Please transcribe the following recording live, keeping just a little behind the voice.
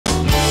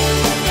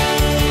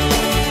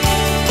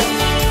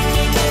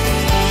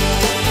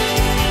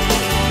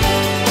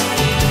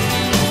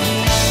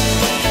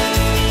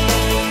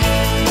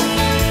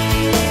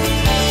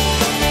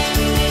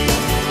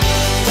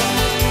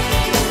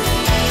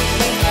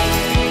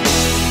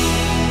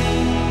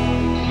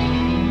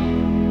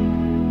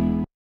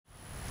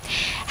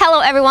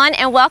everyone,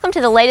 and welcome to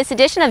the latest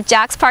edition of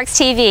JaxParks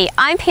TV.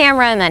 I'm Pam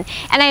Roman,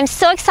 and I am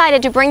so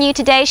excited to bring you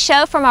today's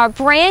show from our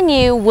brand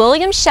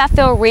new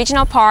Sheffield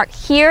Regional Park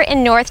here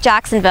in North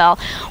Jacksonville.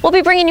 We'll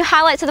be bringing you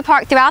highlights of the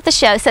park throughout the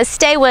show, so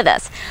stay with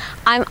us.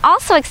 I'm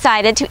also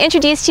excited to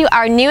introduce to you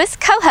our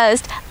newest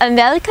co-host,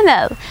 Amel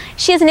Camo.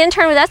 She is an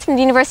intern with us from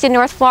the University of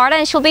North Florida,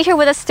 and she'll be here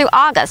with us through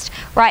August.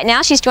 Right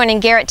now, she's joining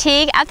Garrett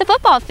Teague at the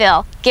football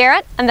field.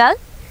 Garrett, Amel?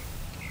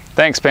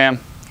 Thanks, Pam.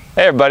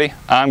 Hey everybody,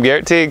 I'm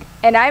Garrett Teague.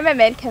 And I'm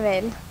Ahmed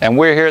Kamid. And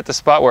we're here at the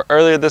spot where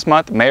earlier this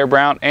month, Mayor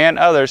Brown and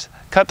others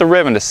cut the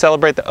ribbon to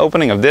celebrate the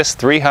opening of this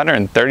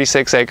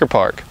 336-acre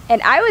park.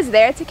 And I was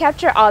there to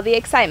capture all the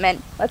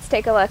excitement. Let's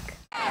take a look.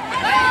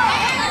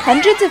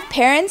 Hundreds of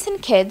parents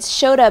and kids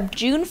showed up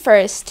June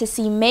 1st to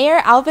see Mayor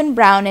Alvin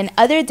Brown and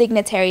other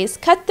dignitaries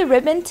cut the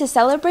ribbon to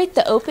celebrate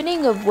the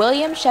opening of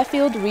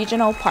Sheffield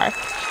Regional Park.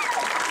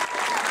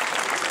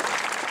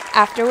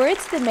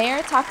 Afterwards, the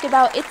mayor talked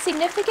about its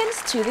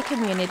significance to the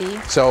community.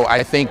 So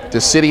I think the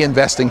city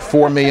investing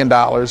 $4 million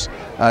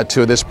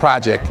to this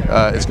project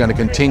is going to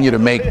continue to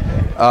make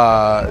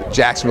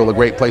Jacksonville a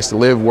great place to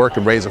live, work,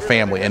 and raise a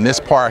family. And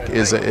this park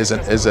is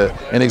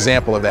an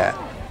example of that.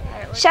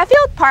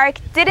 Sheffield Park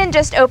didn't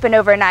just open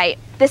overnight.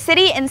 The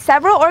city and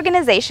several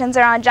organizations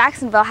around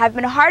Jacksonville have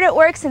been hard at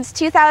work since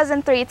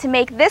 2003 to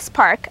make this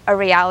park a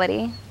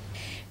reality.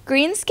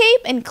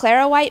 Greenscape and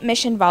Clara White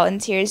Mission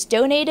volunteers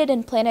donated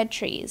and planted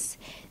trees.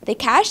 The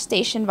Cash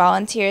Station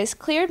volunteers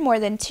cleared more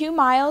than 2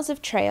 miles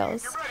of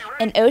trails.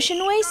 An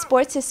Oceanway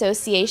Sports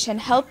Association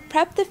helped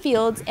prep the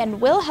fields and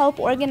will help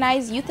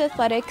organize youth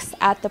athletics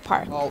at the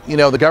park. Well, you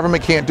know, the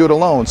government can't do it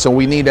alone, so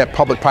we need that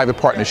public-private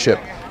partnership.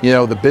 You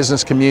know, the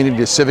business community,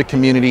 the civic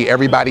community,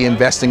 everybody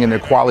investing in their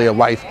quality of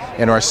life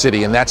in our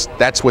city, and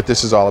that's what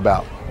this is all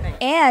about.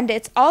 And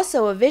it's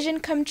also a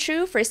vision come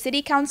true for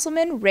City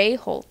Councilman Ray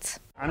Holt.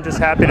 I'm just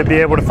happy to be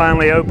able to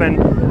finally open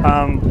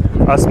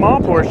a small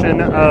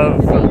portion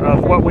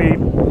of what we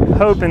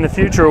hope in the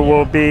future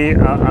will be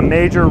a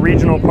major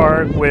regional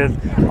park with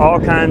all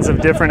kinds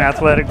of different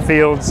athletic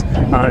fields.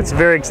 It's a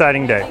very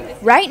exciting day.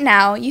 Right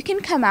now, you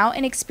can come out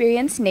and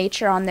experience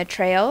nature on the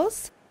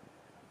trails,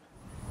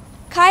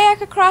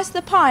 kayak across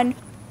the pond,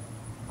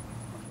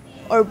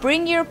 or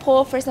bring your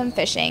pole for some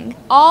fishing.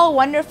 All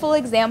wonderful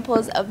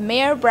examples of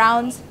Mayor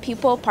Brown's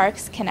People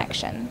Parks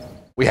connection.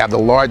 We have the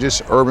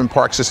largest urban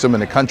park system in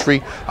the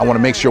country. I want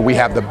to make sure we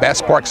have the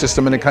best park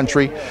system in the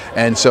country,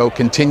 and so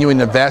continuing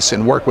to invest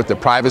and work with the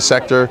private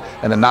sector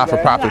and the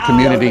not-for-profit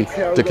community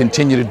to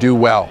continue to do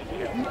well.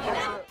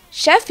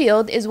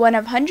 Sheffield is one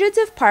of hundreds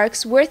of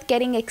parks worth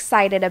getting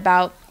excited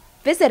about.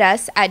 Visit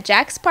us at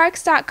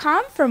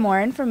JaxParks.com for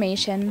more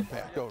information.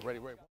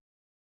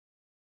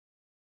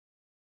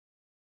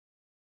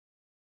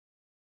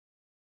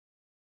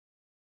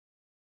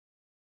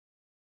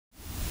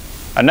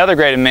 Another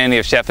great amenity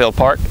of Sheffield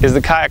Park is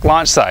the kayak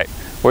launch site,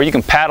 where you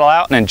can paddle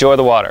out and enjoy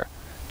the water.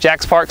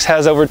 JaxParks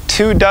has over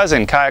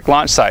 24 kayak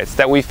launch sites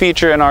that we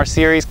feature in our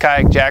series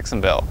Kayak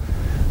Jacksonville.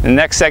 The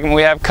next segment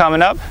we have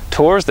coming up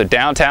tours the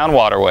downtown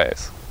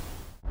waterways.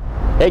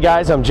 Hey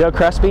guys, I'm Joe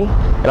Crespi,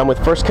 and I'm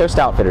with First Coast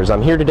Outfitters.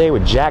 I'm here today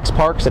with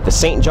JaxParks at the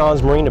St.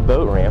 John's Marina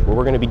boat ramp, where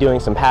we're going to be doing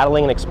some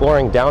paddling and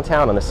exploring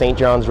downtown on the St.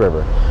 John's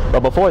River. But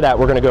before that,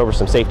 we're going to go over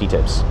some safety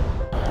tips.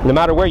 No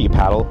matter where you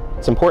paddle,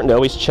 it's important to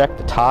always check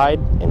the tide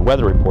and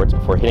weather reports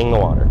before hitting the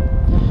water.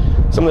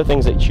 Some of the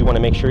things that you want to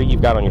make sure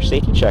you've got on your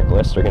safety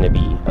checklist are going to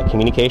be a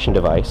communication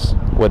device,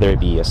 whether it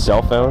be a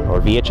cell phone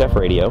or VHF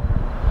radio,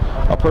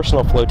 a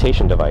personal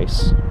flotation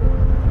device,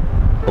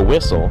 a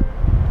whistle,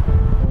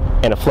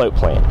 and a float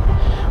plan.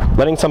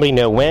 Letting somebody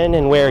know when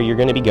and where you're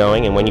going to be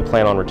going and when you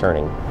plan on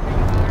returning.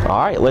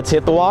 Alright, let's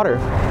hit the water.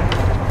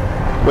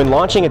 When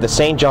launching at the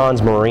St.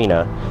 John's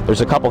Marina,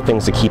 there's a couple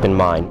things to keep in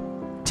mind.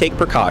 Take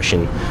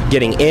precaution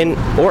getting in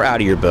or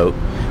out of your boat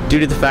due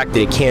to the fact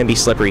that it can be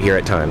slippery here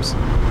at times.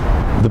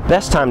 The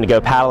best time to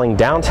go paddling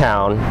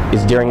downtown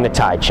is during the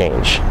tide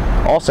change,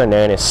 also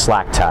known as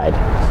slack tide.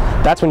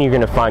 That's when you're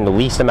going to find the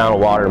least amount of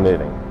water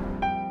moving.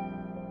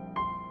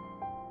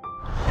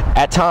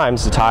 At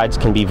times, the tides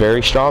can be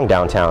very strong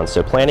downtown,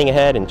 so planning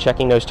ahead and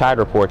checking those tide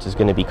reports is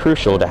going to be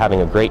crucial to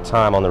having a great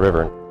time on the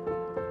river.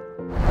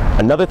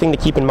 Another thing to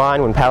keep in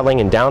mind when paddling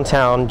in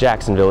downtown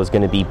Jacksonville is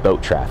going to be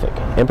boat traffic,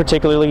 and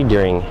particularly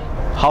during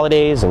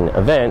holidays and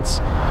events,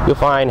 you'll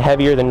find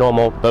heavier than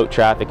normal boat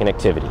traffic and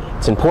activity.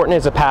 It's important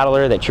as a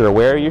paddler that you're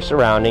aware of your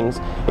surroundings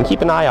and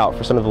keep an eye out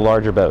for some of the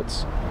larger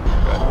boats.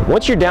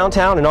 Once you're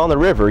downtown and on the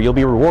river, you'll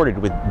be rewarded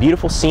with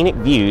beautiful scenic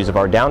views of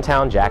our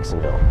downtown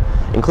Jacksonville,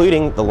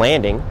 including the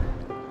Landing,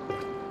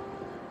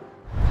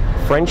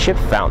 Friendship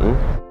Fountain,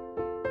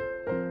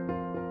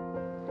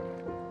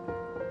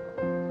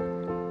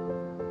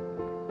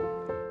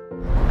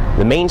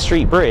 the Main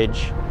Street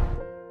Bridge,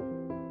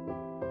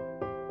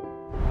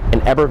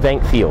 and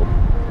Everbank Field.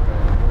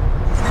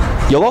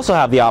 You'll also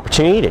have the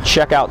opportunity to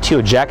check out 2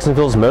 of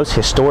Jacksonville's most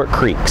historic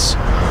creeks.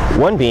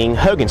 One being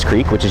Hogan's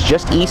Creek, which is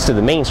just east of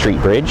the Main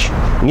Street Bridge,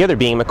 and the other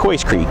being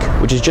McCoy's Creek,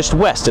 which is just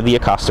west of the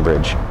Acosta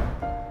Bridge.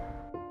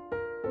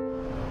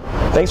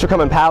 Thanks for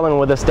coming paddling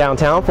with us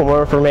downtown. For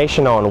more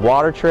information on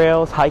water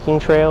trails, hiking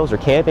trails, or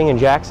camping in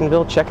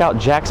Jacksonville, check out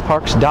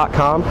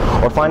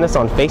JaxParks.com or find us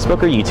on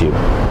Facebook or YouTube.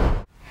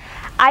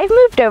 I've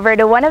moved over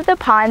to one of the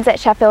ponds at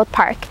Sheffield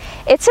Park.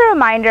 It's a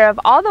reminder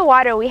of all the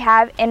water we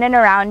have in and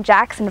around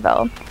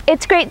Jacksonville.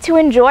 It's great to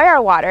enjoy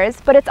our waters,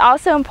 but it's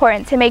also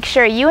important to make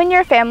sure you and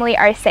your family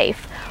are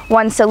safe.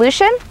 One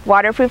solution: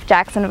 Waterproof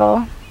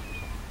Jacksonville.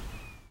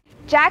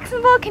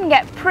 Jacksonville can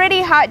get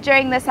pretty hot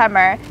during the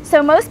summer,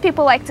 so most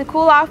people like to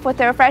cool off with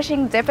a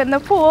refreshing dip in the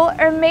pool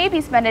or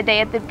maybe spend a day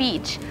at the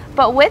beach.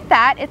 But with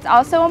that, it's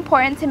also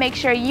important to make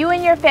sure you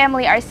and your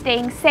family are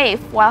staying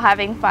safe while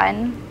having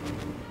fun.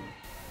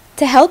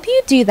 To help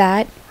you do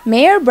that,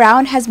 Mayor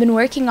Brown has been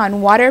working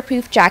on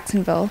Waterproof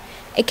Jacksonville,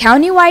 a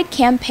county-wide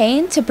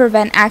campaign to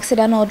prevent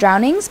accidental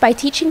drownings by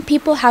teaching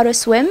people how to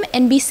swim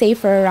and be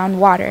safer around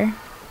water.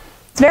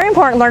 It's very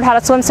important to learn how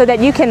to swim so that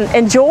you can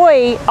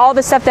enjoy all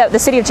the stuff that the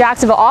city of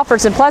Jacksonville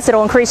offers, and plus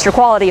it'll increase your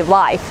quality of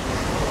life.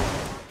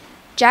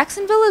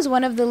 Jacksonville is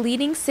one of the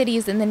leading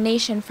cities in the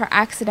nation for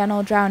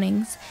accidental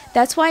drownings.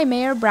 That's why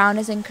Mayor Brown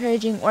is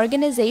encouraging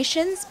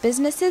organizations,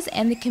 businesses,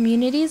 and the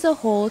community as a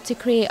whole to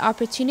create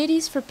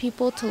opportunities for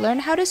people to learn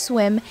how to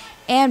swim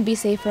and be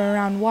safer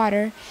around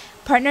water.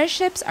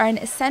 Partnerships are an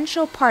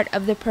essential part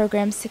of the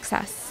program's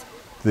success.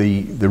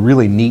 The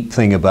really neat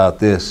thing about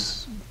this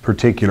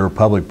particular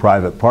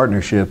public-private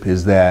partnership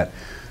is that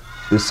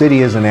the city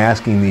isn't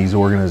asking these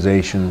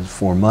organizations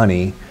for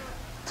money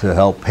to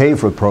help pay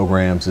for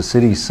programs. The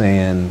city's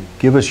saying,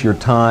 give us your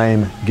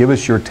time, give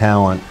us your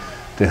talent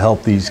to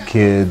help these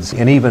kids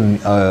and even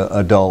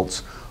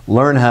adults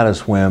learn how to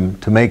swim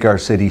to make our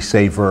city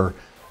safer.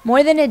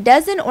 More than a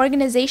dozen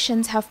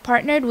organizations have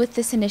partnered with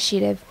this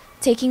initiative.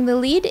 Taking the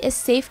lead is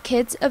Safe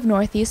Kids of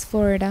Northeast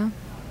Florida.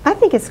 I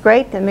think it's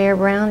great that Mayor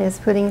Brown is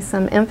putting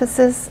some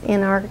emphasis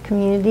in our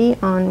community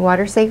on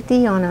water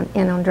safety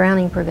and on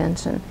drowning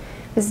prevention.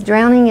 Because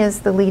drowning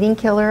is the leading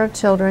killer of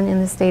children in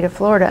the state of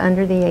Florida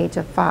under the age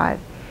of 5.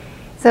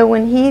 So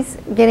when he's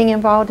getting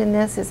involved in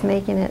this, it's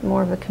making it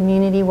more of a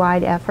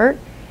community-wide effort.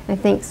 I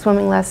think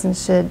swimming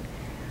lessons should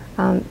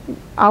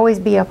always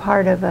be a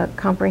part of a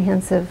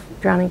comprehensive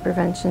drowning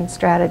prevention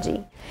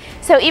strategy.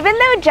 So even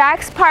though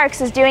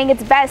JaxParks is doing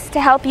its best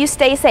to help you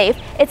stay safe,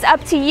 it's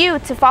up to you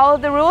to follow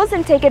the rules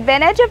and take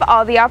advantage of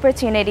all the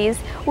opportunities.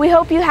 We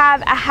hope you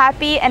have a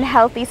happy and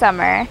healthy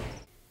summer.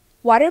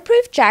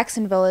 Waterproof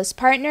Jacksonville is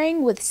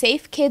partnering with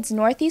Safe Kids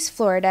Northeast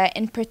Florida,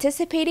 and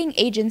participating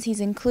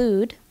agencies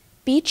include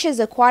Beaches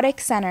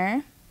Aquatic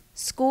Center,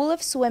 School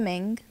of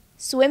Swimming,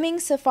 Swimming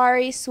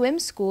Safari Swim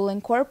School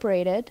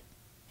Incorporated,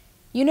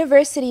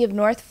 University of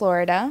North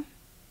Florida,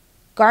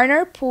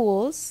 Garner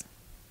Pools,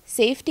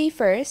 Safety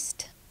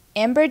First,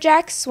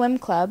 Amberjack Swim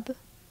Club,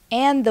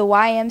 and the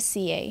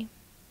YMCA.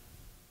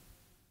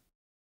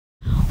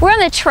 We're on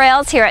the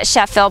trails here at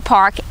Sheffield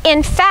Park.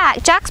 In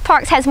fact,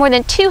 JaxParks has more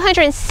than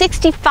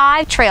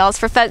 265 trails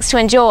for folks to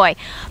enjoy.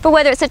 But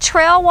whether it's a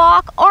trail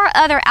walk or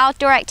other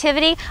outdoor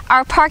activity,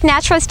 our Park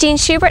Naturalist Jean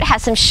Schubert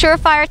has some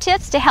surefire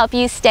tips to help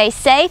you stay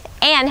safe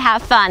and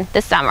have fun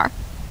this summer.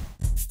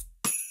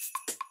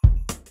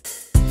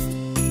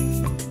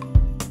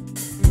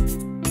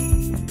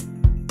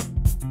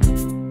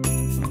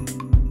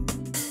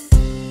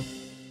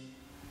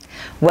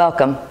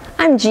 Welcome.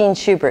 I'm Jean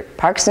Schubert,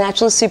 Parks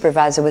Naturalist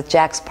Supervisor with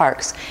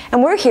JaxParks,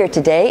 and we're here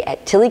today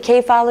at Tilly K.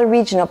 Fowler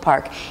Regional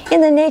Park in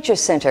the Nature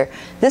Center.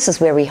 This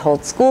is where we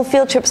hold school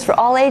field trips for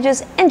all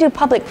ages and do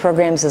public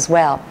programs as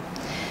well.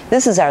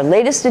 This is our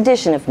latest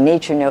edition of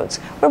Nature Notes,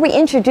 where we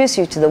introduce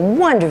you to the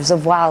wonders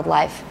of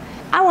wildlife.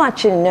 I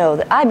want you to know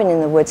that I've been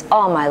in the woods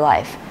all my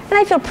life, and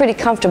I feel pretty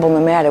comfortable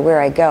no matter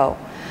where I go.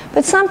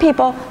 But some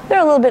people,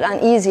 they're a little bit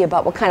uneasy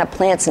about what kind of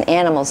plants and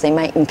animals they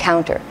might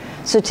encounter.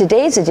 So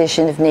today's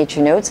edition of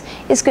Nature Notes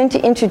is going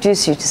to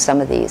introduce you to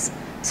some of these.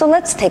 So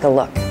let's take a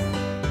look.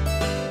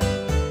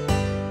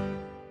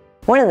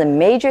 One of the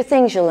major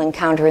things you'll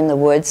encounter in the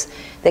woods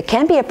that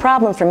can be a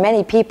problem for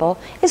many people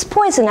is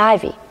poison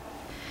ivy.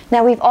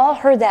 Now, we've all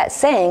heard that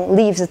saying,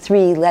 leaves a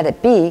tree, let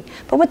it be,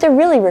 but what they're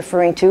really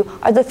referring to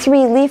are the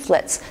 3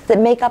 leaflets that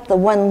make up the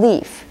one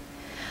leaf.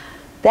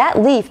 That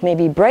leaf may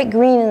be bright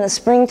green in the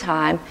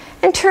springtime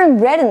and turn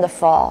red in the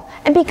fall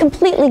and be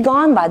completely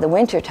gone by the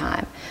winter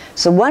time.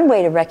 So one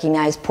way to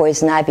recognize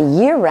poison ivy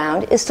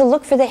year-round is to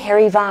look for the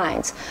hairy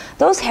vines.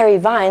 Those hairy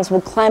vines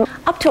will climb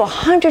up to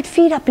 100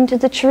 feet up into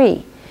the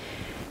tree.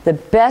 The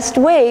best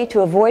way to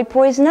avoid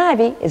poison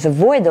ivy is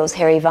avoid those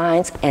hairy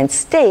vines and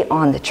stay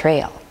on the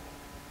trail.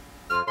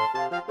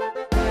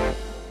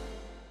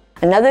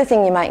 Another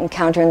thing you might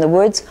encounter in the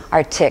woods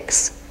are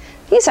ticks.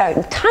 These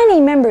are tiny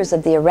members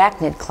of the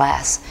arachnid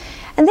class,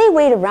 and they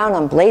wait around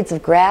on blades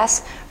of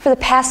grass for the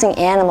passing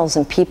animals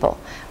and people.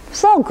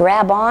 So they'll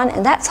grab on,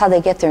 and that's how they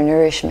get their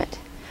nourishment.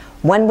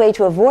 One way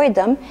to avoid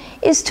them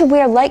is to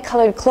wear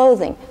light-colored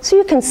clothing so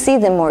you can see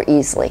them more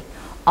easily.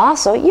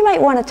 Also, you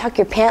might want to tuck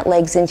your pant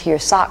legs into your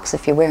socks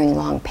if you're wearing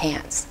long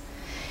pants.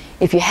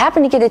 If you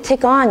happen to get a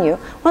tick on you,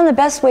 one of the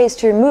best ways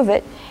to remove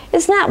it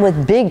is not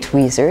with big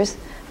tweezers,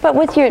 but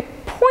with your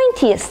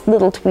pointiest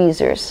little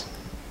tweezers.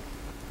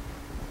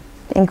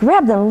 and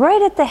grab them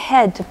right at the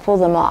head to pull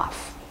them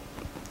off.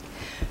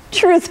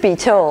 Truth be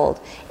told,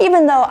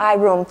 even though I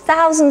roam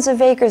thousands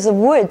of acres of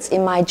woods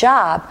in my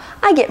job,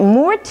 I get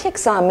more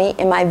ticks on me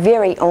in my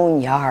very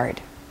own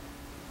yard.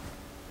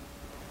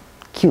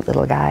 Cute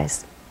little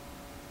guys.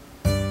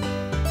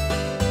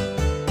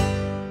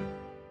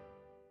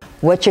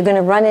 What you're going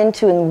to run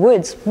into in the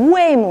woods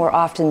way more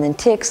often than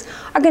ticks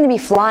are going to be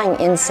flying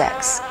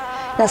insects.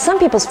 Now, some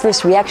people's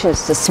first reaction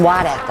is to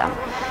swat at them.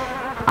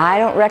 I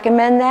don't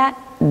recommend that.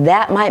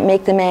 That might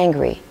make them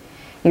angry.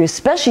 You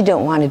especially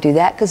don't want to do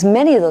that because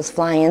many of those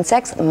flying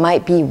insects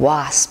might be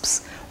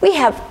wasps. We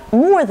have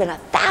more than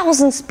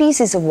 1,000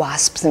 species of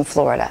wasps in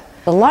Florida.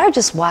 The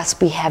largest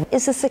wasp we have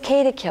is a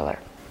cicada killer.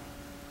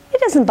 It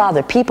doesn't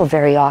bother people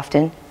very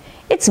often.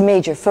 Its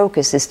major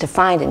focus is to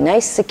find a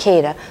nice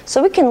cicada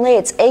so it can lay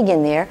its egg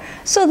in there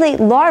so the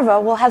larva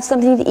will have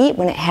something to eat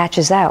when it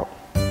hatches out.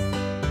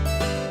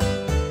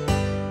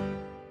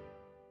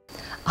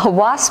 A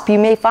wasp you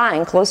may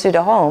find closer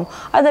to home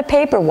are the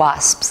paper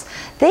wasps.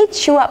 They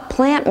chew up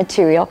plant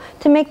material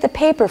to make the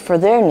paper for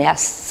their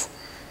nests.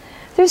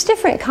 There's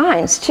different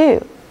kinds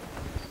too.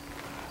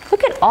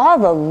 Look at all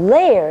the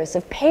layers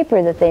of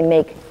paper that they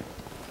make.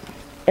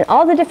 And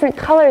all the different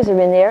colors are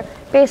in there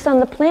based on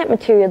the plant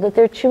material that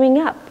they're chewing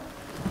up.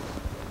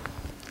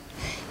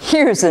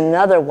 Here's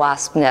another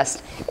wasp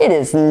nest. It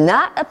is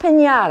not a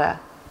piñata.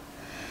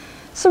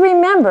 So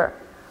remember,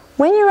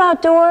 when you're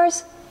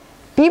outdoors,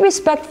 be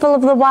respectful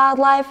of the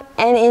wildlife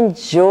and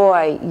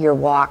enjoy your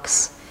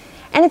walks.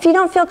 And if you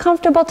don't feel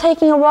comfortable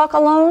taking a walk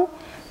alone,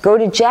 go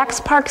to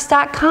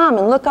JaxParks.com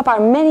and look up our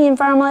many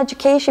environmental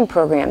education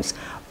programs.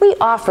 We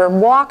offer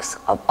walks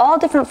of all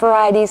different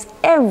varieties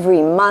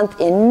every month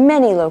in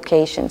many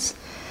locations.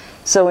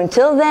 So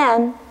until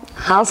then,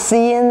 I'll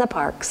see you in the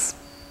parks.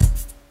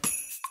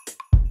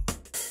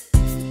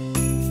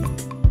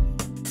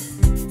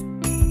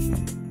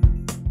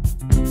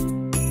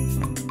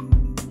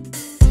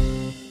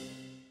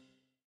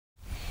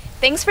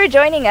 Thanks for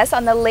joining us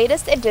on the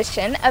latest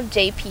edition of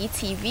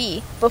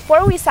JPTV.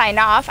 Before we sign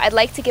off, I'd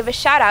like to give a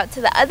shout out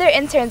to the other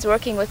interns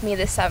working with me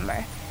this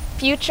summer.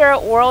 Future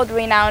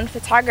world-renowned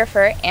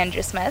photographer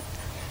Andrew Smith,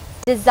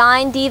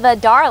 Design diva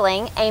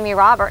darling Amy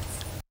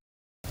Roberts,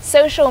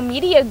 social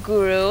media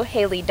guru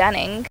Haley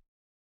Dunning,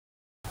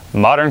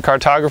 modern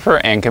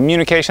cartographer and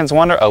communications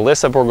wonder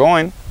Alyssa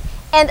Bourgoin,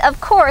 and of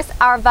course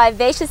our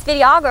vivacious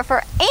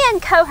videographer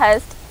and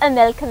co-host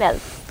Emil Camille.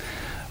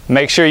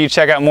 Make sure you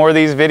check out more of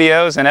these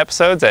videos and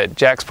episodes at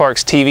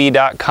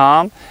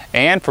JaxParksTV.com,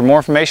 and for more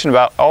information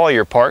about all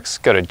your parks,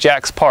 go to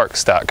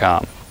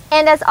JaxParks.com.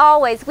 And as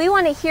always, we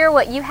want to hear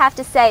what you have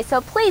to say,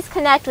 so please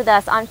connect with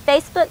us on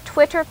Facebook,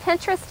 Twitter,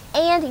 Pinterest,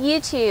 and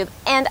YouTube,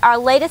 and our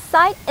latest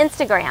site,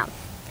 Instagram.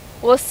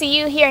 We'll see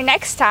you here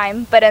next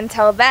time, but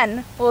until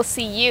then, we'll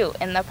see you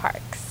in the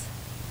parks.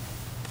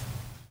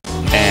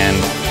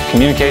 And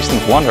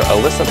communications wonder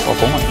Alyssa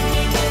Bourgoin.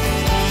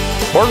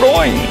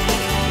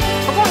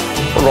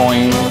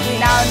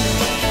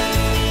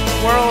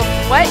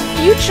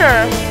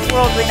 Future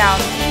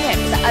world-renowned.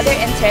 The other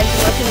interns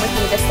working with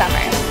me this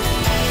summer.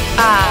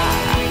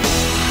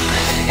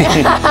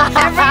 Every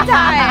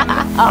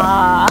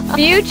time.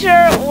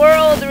 Future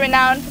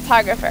world-renowned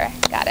photographer.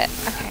 Got it.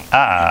 Okay.